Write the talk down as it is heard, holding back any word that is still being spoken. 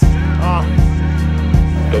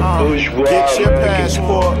Get your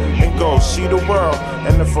passport and go see the world.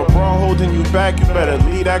 And if a bra holding you back, you better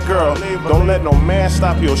leave that girl. Don't let no man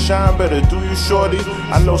stop your shine, better do you, shorty.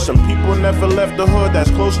 I know some people never left the hood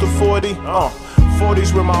that's close to 40.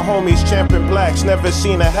 40s with my homies, champion blacks, never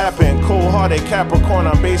seen it happen. Cold-hearted Capricorn,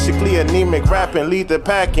 I'm basically anemic, rapping, lead the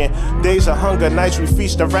packing. Days of hunger, nights we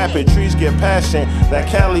feast and rapid, trees get passion. That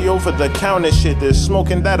Cali over the counter shit, there's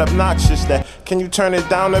smoking that obnoxious. That can you turn it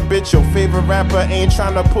down a bit? Your favorite rapper ain't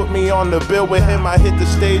trying to put me on the bill. With him I hit the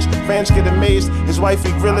stage, fans get amazed. His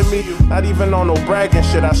wifey grilling me, not even on no bragging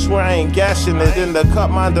shit. I swear I ain't gassing it. In the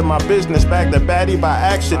cup, minding my business, bagged the baddie by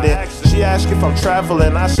accident. She asked if I'm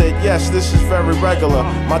traveling, I said yes, this is very regular.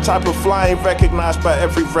 My type of flying recognized by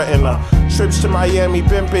every retina. Trips to Miami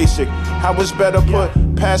been basic. How it's better put?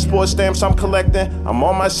 Passport stamps I'm collecting. I'm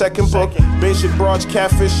on my second book. Basic broads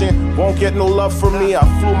catfishing. Won't get no love from me. I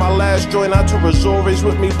flew my last joint out to Azores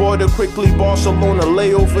with me. Boarded quickly. Barcelona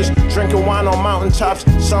Layovers. Drinking wine on mountaintops.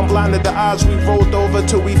 Sun blinded the eyes. We rolled over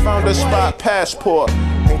till we found a spot. Passport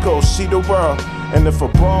and go see the world. And if a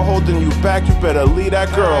bra holding you back, you better leave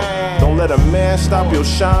that girl. Don't let a man stop your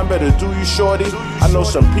shine, better do you, shorty. I know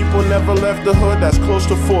some people never left the hood that's close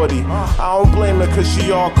to 40. I don't blame her cause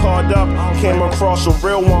she all caught up. Came across a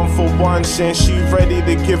real one for once and she ready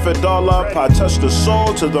to give it all up. I touched her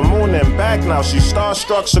soul to the moon and back. Now she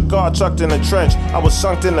starstruck, cigar tucked in a trench. I was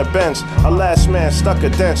sunk in the bench. A last man stuck a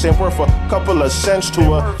dent, ain't worth a couple of cents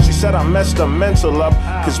to her. She said I messed her mental up,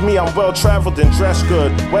 cause me I'm well traveled and dressed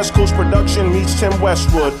good. West Coast production meets Tim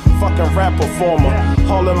Westwood, fucking rap performer,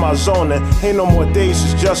 all in my zone. And ain't no more days,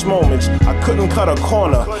 it's just moments. I couldn't cut a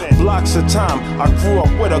corner, blocks of time. I grew up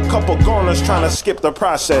with a couple goners trying to skip the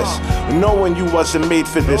process, knowing you wasn't made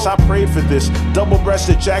for this. I prayed for this,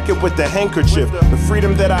 double-breasted jacket with the handkerchief. The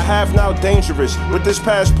freedom that I have now, dangerous. With this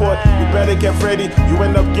passport, you better get ready. You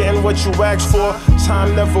end up getting what you asked for.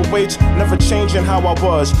 Time never waits, never changing how I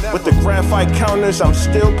was. With the graphite counters, I'm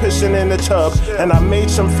still pissing in the tub. And I made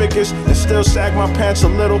some figures and still sag my pants a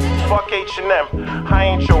little. Fuck H&M, I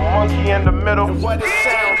ain't your monkey in the middle. And what it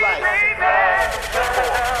sound like?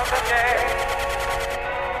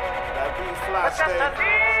 That beat fly stay.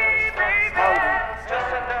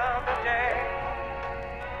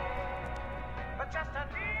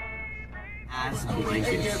 Ass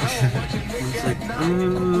blanket. It's like,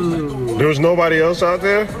 ooh. There was nobody else out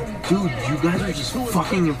there? Dude, you guys are just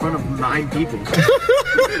fucking in front of 9 people.